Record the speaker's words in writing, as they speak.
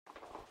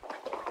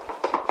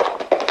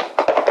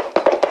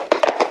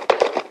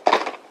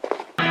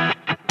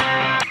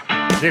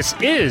This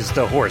is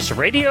the Horse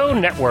Radio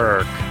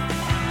Network.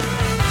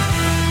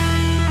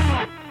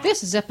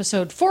 This is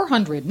episode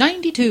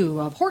 492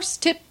 of Horse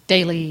Tip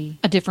Daily.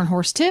 A different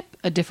horse tip,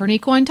 a different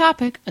equine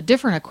topic, a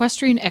different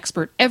equestrian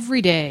expert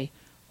every day.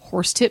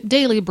 Horse Tip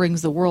Daily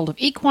brings the world of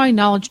equine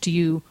knowledge to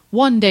you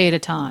one day at a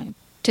time.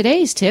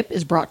 Today's tip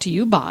is brought to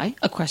you by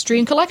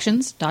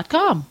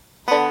EquestrianCollections.com.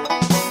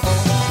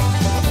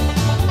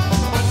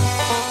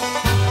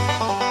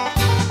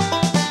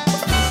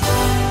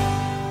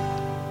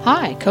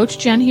 Hi, Coach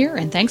Jen here,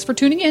 and thanks for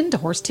tuning in to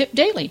Horse Tip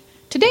Daily.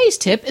 Today's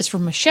tip is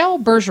from Michelle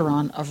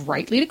Bergeron of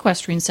Right Lead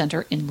Equestrian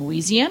Center in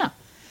Louisiana.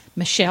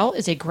 Michelle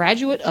is a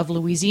graduate of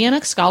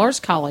Louisiana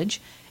Scholars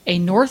College, a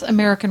North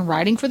American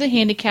Riding for the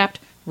Handicapped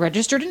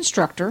registered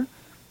instructor,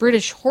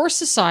 British Horse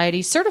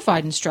Society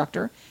certified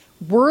instructor,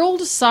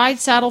 World Side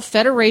Saddle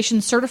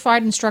Federation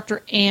certified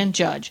instructor, and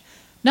judge.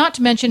 Not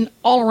to mention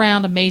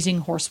all-around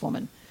amazing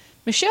horsewoman.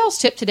 Michelle's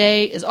tip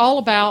today is all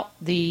about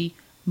the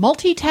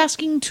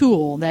multitasking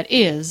tool that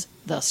is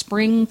the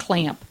spring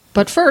clamp.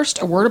 But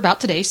first, a word about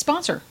today's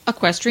sponsor,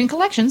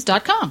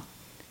 EquestrianCollections.com.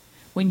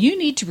 When you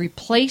need to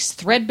replace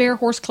threadbare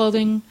horse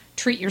clothing,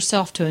 treat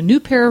yourself to a new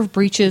pair of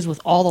breeches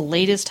with all the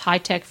latest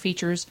high-tech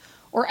features,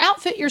 or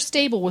outfit your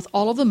stable with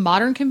all of the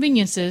modern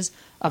conveniences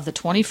of the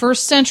 21st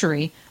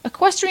century,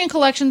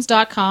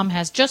 EquestrianCollections.com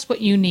has just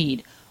what you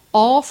need,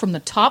 all from the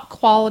top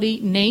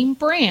quality name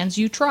brands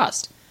you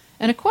trust.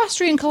 And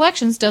Equestrian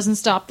Collections doesn't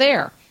stop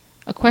there.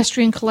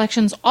 Equestrian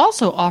Collections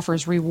also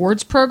offers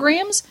rewards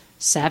programs,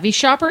 savvy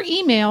shopper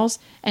emails,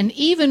 and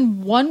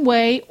even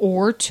one-way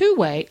or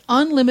two-way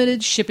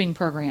unlimited shipping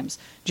programs.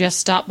 Just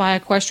stop by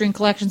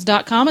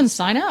EquestrianCollections.com and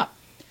sign up.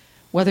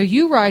 Whether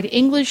you ride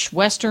English,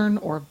 Western,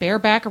 or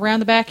bareback around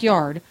the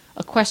backyard,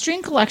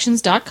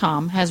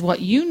 EquestrianCollections.com has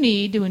what you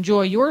need to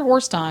enjoy your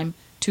horse time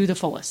to the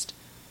fullest.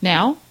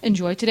 Now,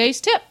 enjoy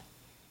today's tip.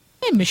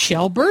 Hey,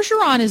 Michelle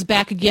Bergeron is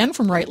back again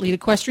from Right Lead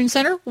Equestrian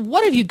Center.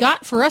 What have you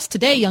got for us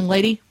today, young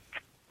lady?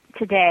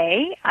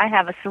 Today, I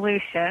have a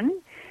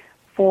solution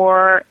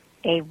for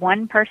a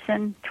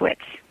one-person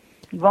twitch.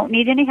 You won't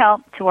need any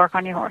help to work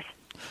on your horse.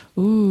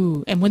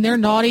 Ooh, and when they're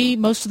naughty,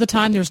 most of the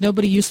time there's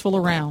nobody useful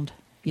around.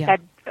 Yeah.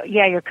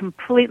 You're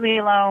completely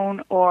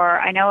alone. Or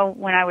I know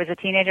when I was a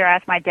teenager, I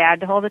asked my dad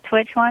to hold a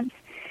twitch once,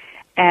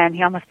 and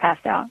he almost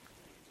passed out.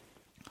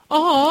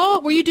 Oh,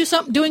 were you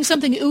doing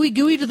something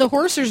ooey-gooey to the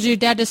horse, or does your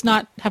dad just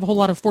not have a whole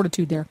lot of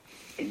fortitude there?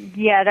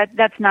 Yeah,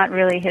 that's not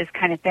really his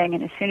kind of thing.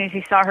 And as soon as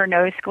he saw her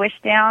nose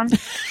squished down,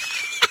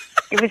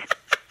 it was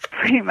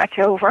pretty much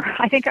over.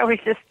 I think I was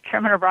just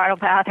trimming her bridle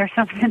path or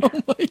something.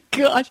 Oh, my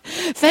gosh.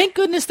 Thank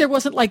goodness there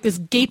wasn't like this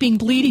gaping,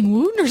 bleeding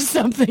wound or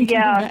something.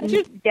 Yeah,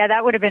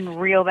 that would have been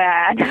real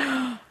bad.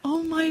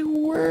 Oh, my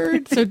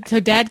word. So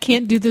Dad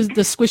can't do the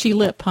squishy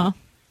lip, huh?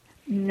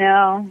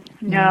 No.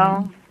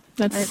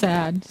 That's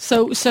sad.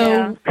 So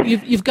yeah.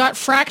 You've got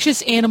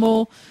fractious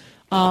animal.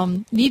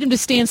 Need him to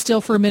stand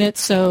still for a minute,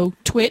 so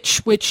twitch,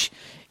 which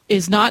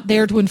is not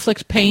there to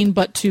inflict pain,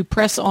 but to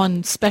press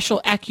on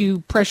special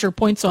acupressure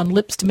points on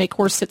lips to make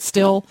horse sit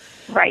still.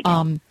 Right.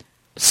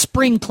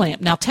 Spring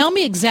clamp. Now tell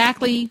me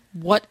exactly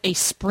what a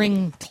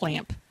spring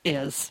clamp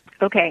is.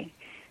 Okay.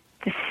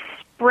 The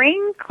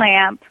spring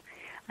clamp,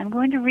 I'm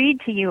going to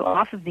read to you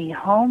off of the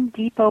Home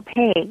Depot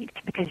page,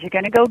 because you're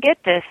going to go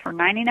get this for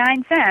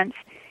 99 cents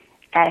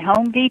at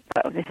Home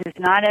Depot. This is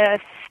not a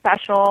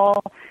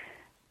special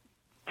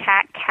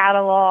tack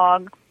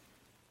catalog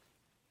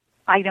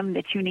item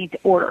that you need to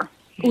order.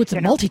 Oh, it's a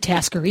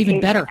multitasker, even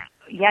better.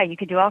 Yeah, you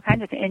could do all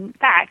kinds of things. In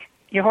fact,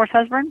 your horse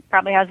husband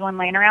probably has one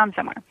laying around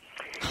somewhere.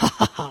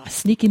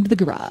 Sneak into the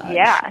garage.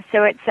 Yeah,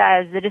 so it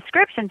says, the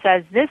description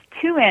says, this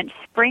 2-inch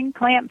spring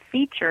clamp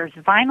features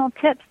vinyl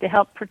tips to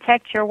help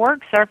protect your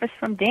work surface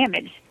from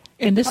damage.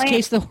 In this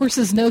case, the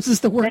horse's nose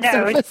is the work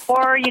surface.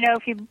 Or,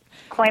 if you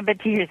clamp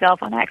it to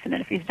yourself on accident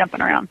if he's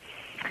jumping around.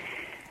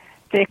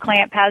 The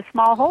clamp has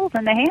small holes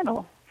in the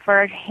handle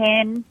for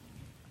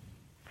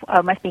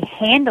must be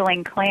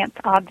handling clamped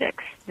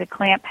objects. The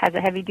clamp has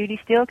a heavy-duty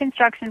steel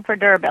construction for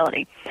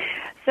durability.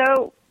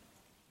 So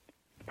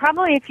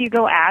probably if you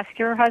go ask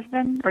your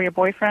husband or your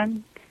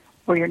boyfriend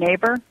or your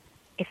neighbor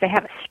if they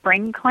have a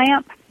spring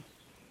clamp,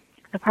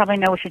 they'll probably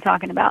know what you're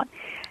talking about.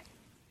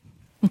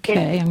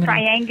 Okay. It's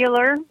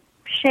triangular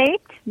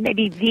shaped,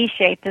 maybe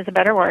V-shaped is a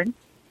better word.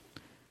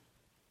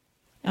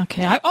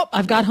 Okay.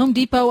 I've got Home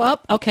Depot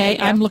up. Okay.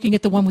 Yep. I'm looking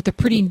at the one with the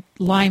pretty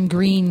lime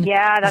green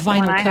that's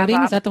vinyl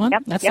coating. Is that the one?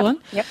 Yep. That's the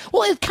one? Yep.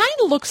 Well, it kind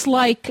of looks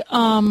like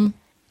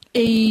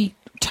a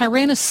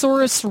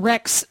Tyrannosaurus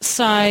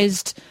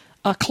Rex-sized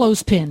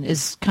clothespin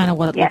is kind of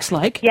what it looks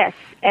like. Yes,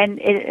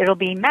 and it'll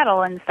be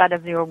metal instead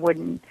of your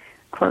wooden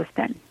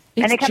clothespin.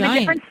 And they come in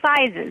different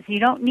sizes. You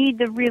don't need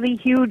the really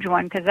huge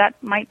one because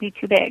that might be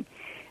too big.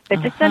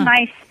 But just a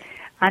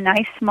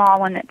nice small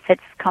one that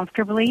fits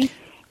comfortably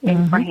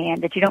in for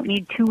hand, that you don't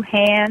need two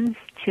hands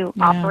to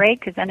operate,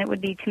 because then it would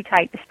be too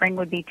tight. The spring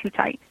would be too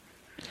tight.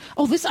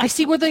 Oh, this, I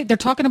see where they're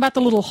talking about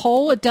the little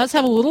hole. It does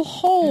have a little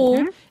hole.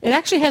 Mm-hmm. It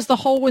actually has the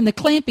hole in the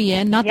clampy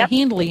end, not the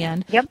handly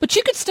end. Yep. But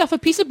you could stuff a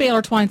piece of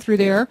baler twine through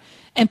there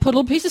and put a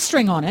little piece of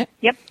string on it.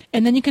 Yep.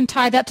 And then you can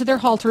tie that to their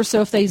halter,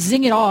 so if they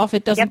zing it off,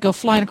 it doesn't go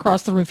flying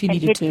across the roof if you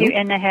needed to. Hit you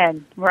in the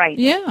head, right.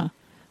 Yeah.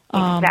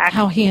 Exactly.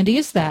 How handy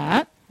is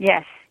that?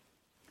 Yes.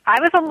 I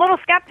was a little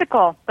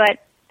skeptical, but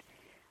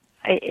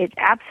it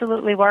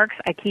absolutely works.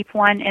 I keep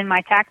one in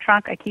my tack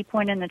trunk. I keep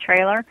one in the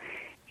trailer,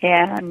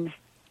 and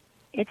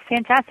it's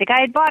fantastic.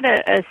 I had bought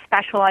a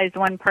specialized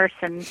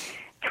one-person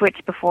twitch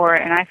before,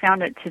 and I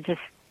found it to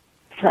just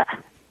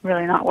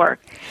really not work.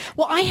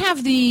 Well, I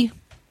have the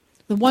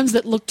ones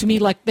that look to me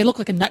like, they look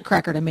like a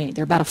nutcracker to me.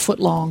 They're about a foot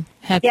long.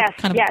 Yes,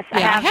 I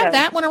have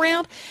that one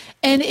around,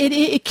 and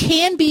it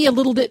can be a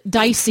little bit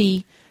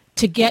dicey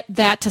to get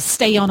that to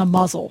stay on a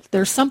muzzle.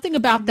 There's something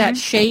about that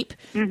shape,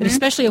 and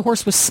especially a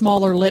horse with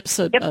smaller lips,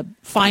 a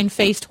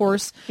fine-faced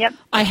horse. Yep.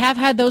 I have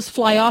had those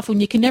fly off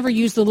when you can never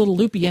use the little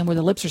loopy end where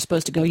the lips are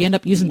supposed to go. You end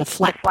up using the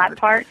flat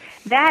part.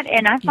 That,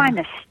 and I find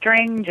the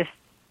string just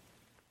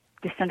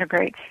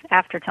disintegrates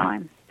after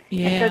time.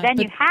 Yeah. And so then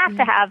you have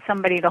to have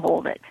somebody to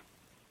hold it.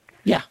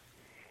 Yeah.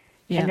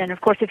 Yeah. And then,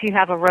 of course, if you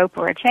have a rope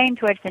or a chain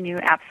twitch, then you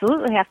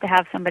absolutely have to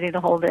have somebody to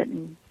hold it,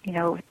 and,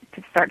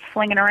 it starts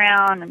flinging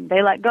around, and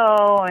they let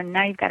go, and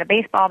now you've got a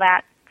baseball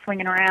bat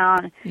swinging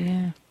around.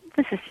 Yeah.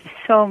 This is just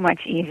so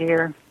much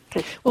easier.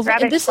 Just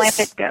grab it, clamp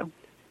it, go.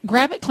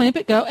 Grab it, clamp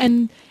it, go.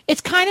 And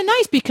it's kind of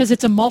nice because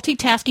it's a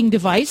multitasking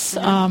device.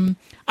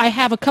 I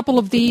have a couple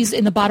of these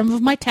in the bottom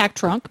of my tack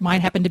trunk.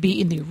 Mine happen to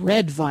be in the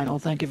red vinyl.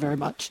 Thank you very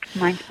much.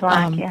 Mine's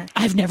black, yes.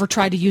 I've never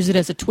tried to use it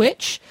as a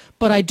twitch,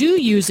 but I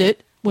do use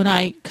it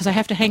because I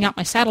have to hang out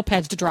my saddle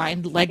pads to dry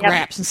and leg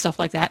wraps and stuff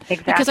like that.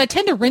 Exactly. Because I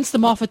tend to rinse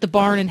them off at the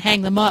barn and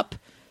hang them up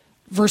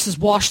versus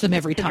wash them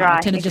every time. Dry.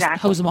 I tend to just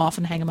hose them off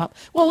and hang them up.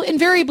 Well,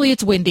 invariably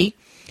it's windy,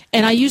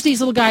 and I use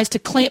these little guys to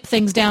clamp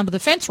things down to the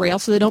fence rail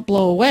so they don't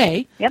blow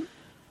away. Yep.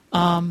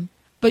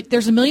 But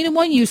there's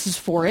 1,000,001 uses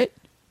for it.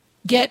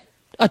 Get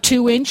a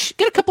 2-inch,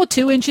 get a couple of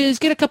 2 inches,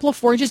 get a couple of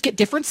 4 inches, get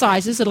different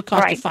sizes. It'll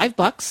cost you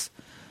 $5.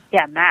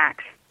 Yeah,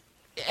 max.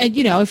 And,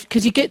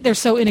 because they're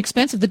so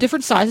inexpensive, the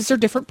different sizes are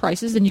different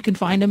prices, and you can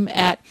find them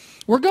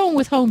we're going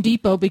with Home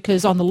Depot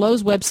because on the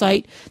Lowe's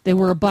website, they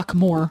were $1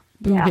 more.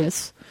 Boom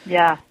hiss.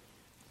 Yeah.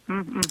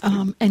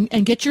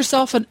 And get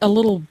yourself a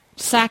little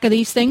sack of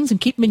these things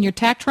and keep them in your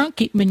tack trunk,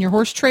 keep them in your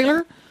horse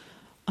trailer.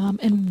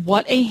 And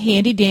what a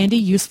handy-dandy,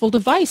 useful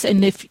device.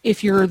 And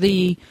if you're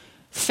the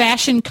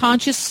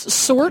fashion-conscious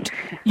sort,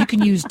 you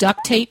can use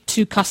duct tape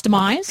to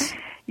customize.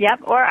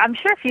 Yep, or I'm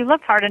sure if you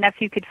looked hard enough,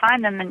 you could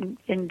find them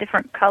in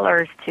different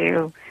colors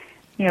to,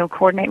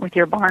 coordinate with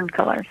your barn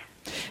colors.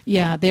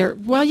 Yeah,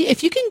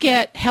 if you can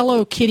get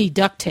Hello Kitty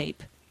duct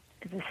tape,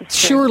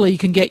 surely you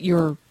can get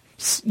your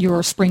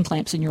spring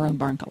clamps in your own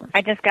barn color.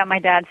 I just got my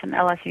dad some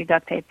LSU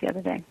duct tape the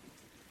other day.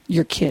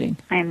 You're kidding.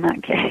 I am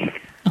not kidding.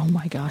 Oh,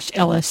 my gosh,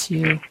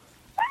 LSU.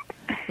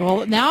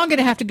 Well, now I'm going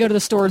to have to go to the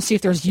store and see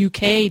if there's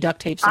UK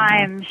duct tape somewhere.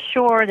 I'm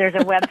sure there's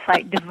a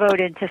website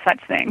devoted to such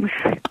things.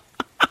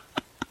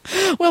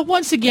 Well,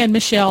 once again,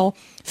 Michelle,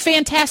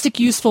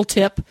 fantastic, useful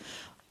tip.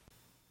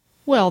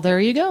 Well, there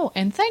you go.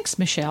 And thanks,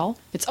 Michelle.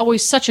 It's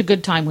always such a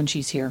good time when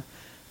she's here.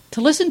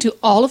 To listen to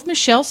all of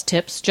Michelle's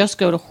tips, just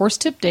go to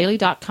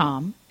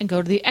horsetipdaily.com and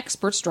go to the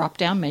Experts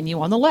drop-down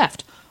menu on the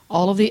left.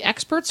 All of the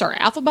experts are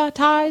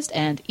alphabetized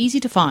and easy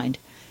to find.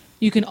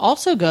 You can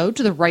also go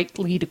to the Right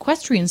Lead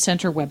Equestrian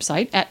Center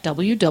website at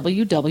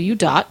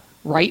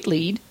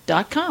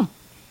www.rightlead.com.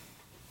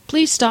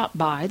 Please stop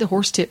by the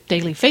Horse Tip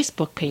Daily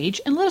Facebook page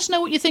and let us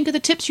know what you think of the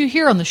tips you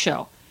hear on the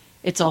show.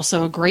 It's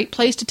also a great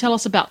place to tell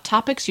us about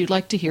topics you'd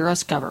like to hear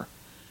us cover.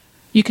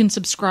 You can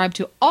subscribe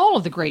to all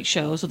of the great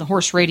shows on the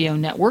Horse Radio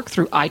Network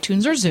through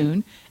iTunes or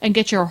Zune and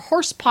get your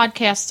horse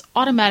podcasts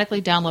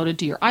automatically downloaded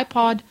to your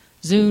iPod,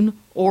 Zune,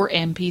 or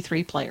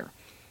MP3 player.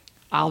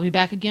 I'll be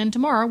back again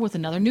tomorrow with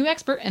another new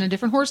expert and a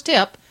different horse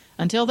tip.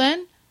 Until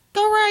then,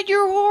 go ride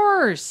your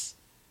horse!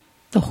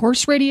 The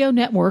Horse Radio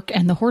Network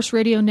and the Horse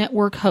Radio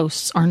Network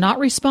hosts are not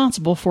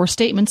responsible for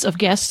statements of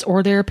guests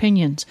or their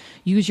opinions.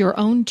 Use your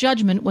own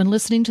judgment when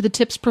listening to the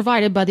tips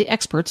provided by the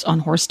experts on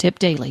Horse Tip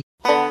Daily.